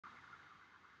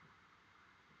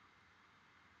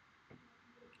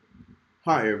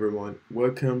Hi everyone,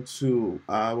 welcome to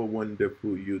our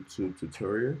wonderful YouTube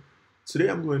tutorial. Today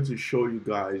I'm going to show you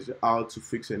guys how to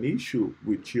fix an issue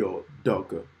with your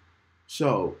Docker.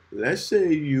 So let's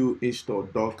say you install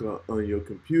Docker on your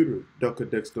computer, Docker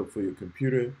desktop for your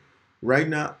computer. Right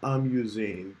now I'm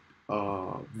using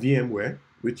VMware,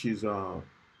 which is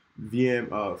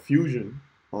VM Fusion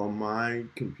on my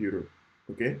computer.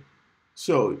 Okay,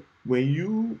 so when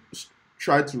you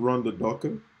try to run the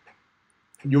Docker,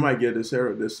 you might get this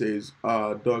error that says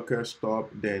Docker stop,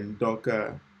 then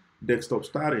Docker desktop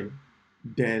starting.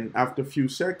 Then after a few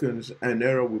seconds, an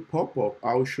error will pop up.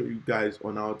 I'll show you guys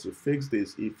on how to fix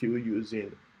this if you're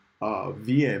using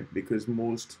VM, because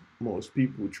most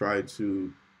people try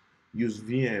to use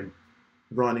VM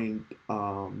running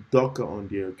Docker on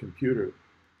their computer.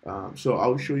 So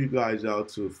I'll show you guys how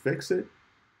to fix it.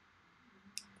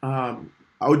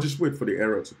 I'll just wait for the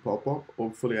error to pop up.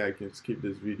 Hopefully I can skip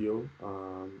this video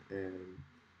and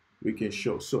we can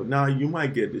show. So now you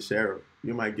might get this error.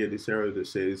 You might get this error that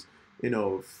says,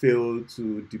 failed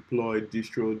to deploy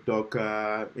distro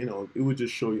Docker. It will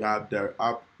just show you app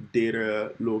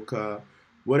data local,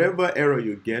 whatever error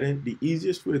you're getting. The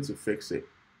easiest way to fix it.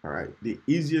 All right, the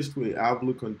easiest way. I've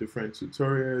looked on different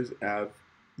tutorials. I've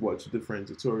watched different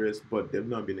tutorials, but they've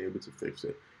not been able to fix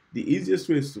it. The easiest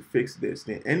way is to fix this.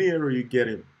 Then any error you're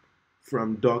getting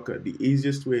from Docker, the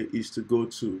easiest way is to go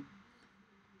to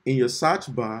in your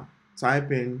search bar,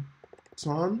 type in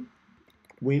turn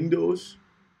Windows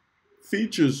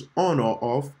features on or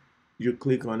off. You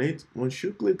click on it. Once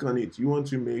you click on it, you want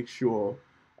to make sure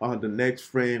the next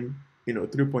frame,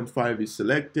 3.5 is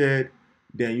selected.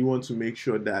 Then you want to make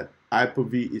sure that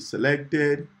Hyper-V is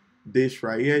selected. This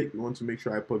right here, you want to make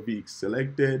sure Hyper-V is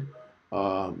selected.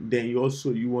 Then you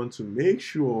want to make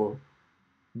sure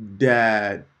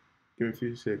that, give me a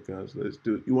few seconds, let's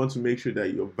do it. You want to make sure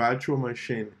that your virtual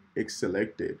machine is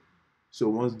selected. So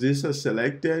once this is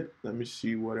selected, let me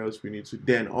see what else we need to.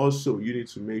 Then also you need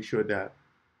to make sure that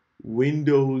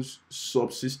Windows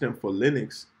Subsystem for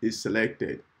Linux is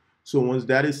selected. So once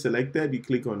that is selected, you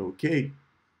click on OK.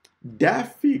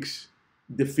 That fixes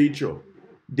the feature.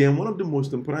 Then one of the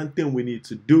most important thing we need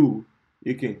to do,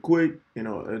 you can quit,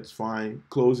 it's fine,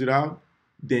 close it out.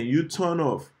 Then you turn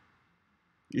off,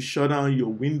 you shut down your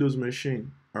Windows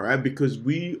machine. All right, because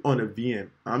we on a VM.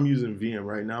 I'm using VM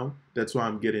right now. That's why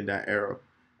I'm getting that error.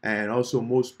 And also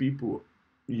most people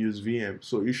use VM.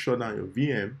 So you shut down your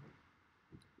VM.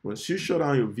 Once you shut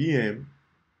down your VM,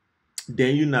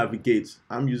 then you navigate.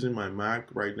 I'm using my Mac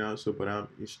right now, so but I'm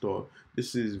installed.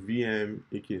 This is VM.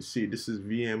 You can see this is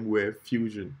VMware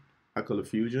Fusion. I call it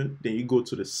Fusion. Then you go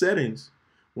to the settings.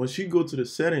 Once you go to the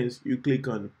settings, you click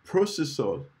on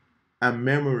processor and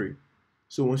memory.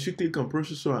 So once you click on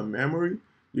processor and memory,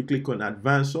 you click on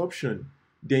advanced option.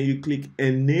 Then you click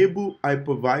enable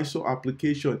hypervisor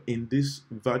application in this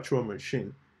virtual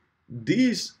machine.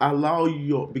 These allow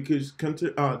you, because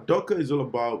Docker is all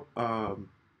about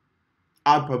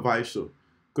hypervisor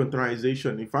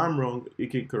containerization. If I'm wrong, you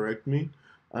can correct me.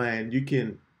 And you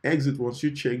can exit. Once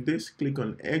you check this, click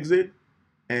on exit,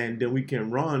 and then we can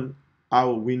run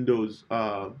our Windows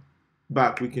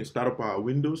back. We can start up our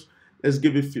Windows. Let's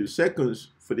give it a few seconds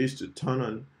for this to turn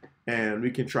on, and we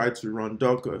can try to run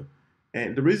Docker.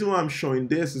 And the reason why I'm showing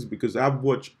this is because I've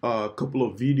watched a couple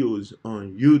of videos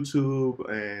on YouTube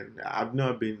and I've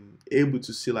not been able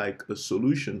to see like a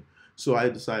solution. So I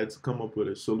decided to come up with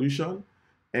a solution,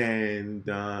 and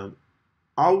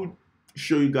I'll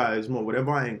show you guys more.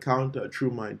 Whatever I encounter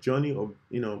through my journey of,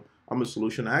 I'm a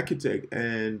solution architect,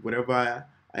 and whatever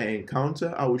I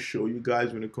encounter, I will show you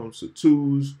guys when it comes to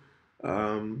tools.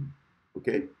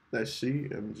 Okay, let's see.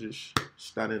 I'm just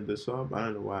starting this up. I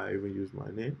don't know why I even use my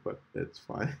name, but that's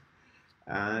fine.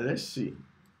 Let's see.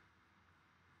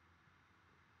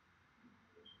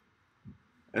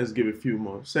 Let's give it a few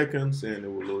more seconds and it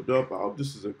will load up. I hope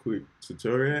this is a quick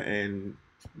tutorial, and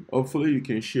hopefully you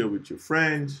can share with your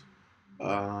friends,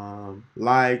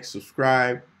 like,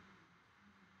 subscribe,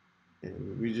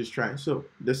 and we just trying. So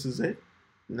this is it.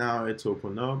 Now it's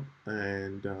open up,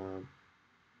 and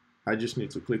I just need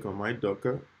to click on my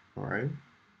Docker. All right.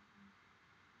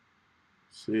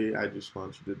 See, I just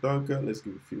launched the Docker. Let's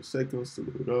give it a few seconds to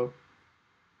load up.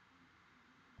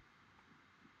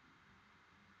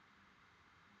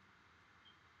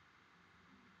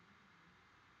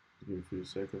 Give it a few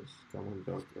seconds. Come on,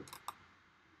 Docker.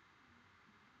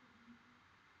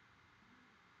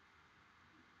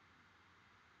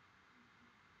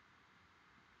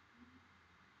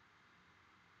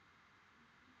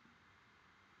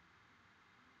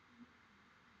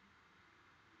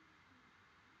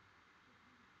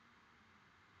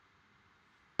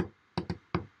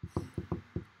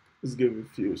 Let's give it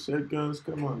a few seconds.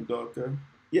 Come on, Docker.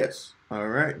 Yes. All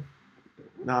right.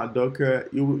 Now, Docker,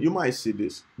 you might see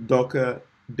this Docker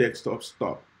desktop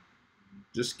stop.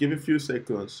 Just give it a few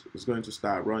seconds. It's going to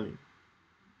start running.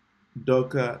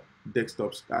 Docker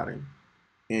desktop starting,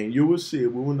 and you will see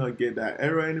we will not get that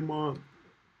error anymore.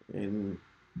 And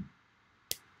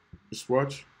just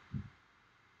watch.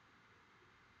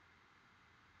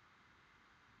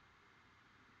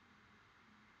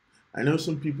 I know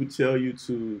some people tell you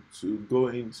to go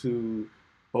into,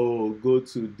 oh, go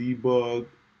to debug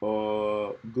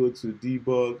or go to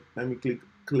debug. Let me click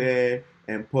clear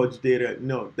and purge data.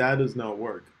 No, that does not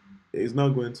work. It's not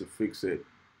going to fix it.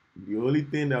 The only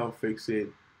thing that will fix it,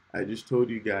 I just told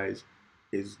you guys,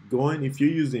 is going, if you're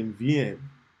using VM,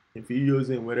 if you're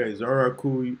using, whether it's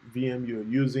Oracle VM you're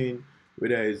using,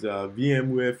 whether it's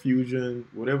VMware Fusion,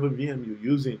 whatever VM you're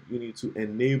using, you need to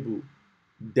enable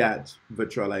that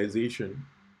virtualization.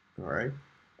 All right.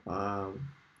 Um,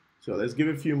 so let's give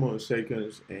it a few more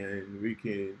seconds, and we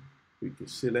can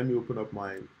see. Let me open up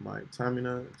my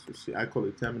terminal to see. I call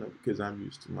it terminal because I'm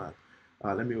used to Mac.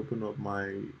 Let me open up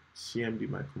my CMD,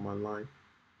 my command line,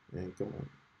 and come on.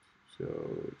 So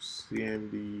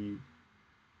CMD.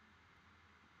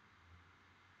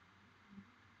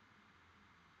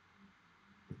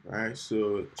 All right.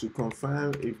 So to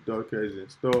confirm if Docker is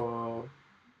installed.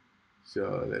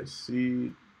 So let's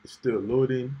see. It's still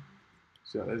loading.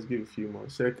 So let's give a few more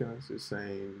seconds. It's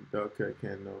saying Docker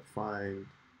cannot find.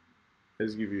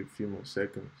 Let's give you a few more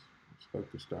seconds.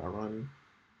 Docker start running.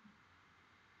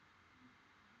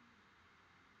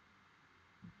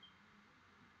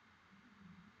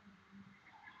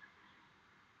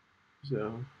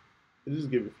 So let's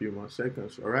just give a few more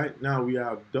seconds. All right, now we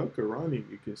have Docker running.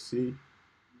 You can see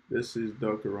this is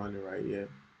Docker running right here.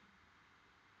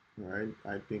 All right,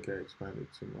 I think I expanded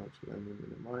too much. Let me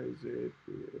minimize it.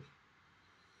 Yes.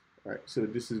 All right, so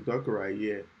this is Docker right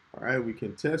here. All right, we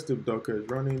can test if Docker is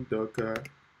running. Docker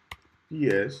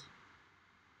PS.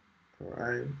 All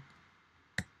right.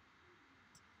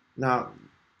 Now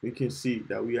we can see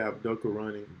that we have Docker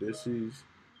running. This is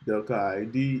Docker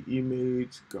ID,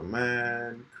 image,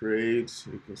 command, create.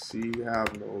 You can see I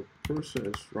have no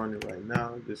process running right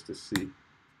now, just to see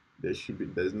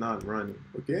there's none running.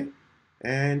 Okay.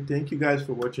 And thank you guys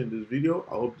for watching this video.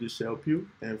 I hope this helped you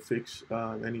and fix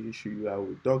any issue you have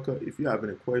with Docker. If you have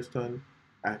any question,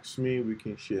 ask me. We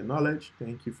can share knowledge.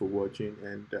 Thank you for watching,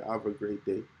 and have a great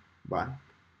day. Bye.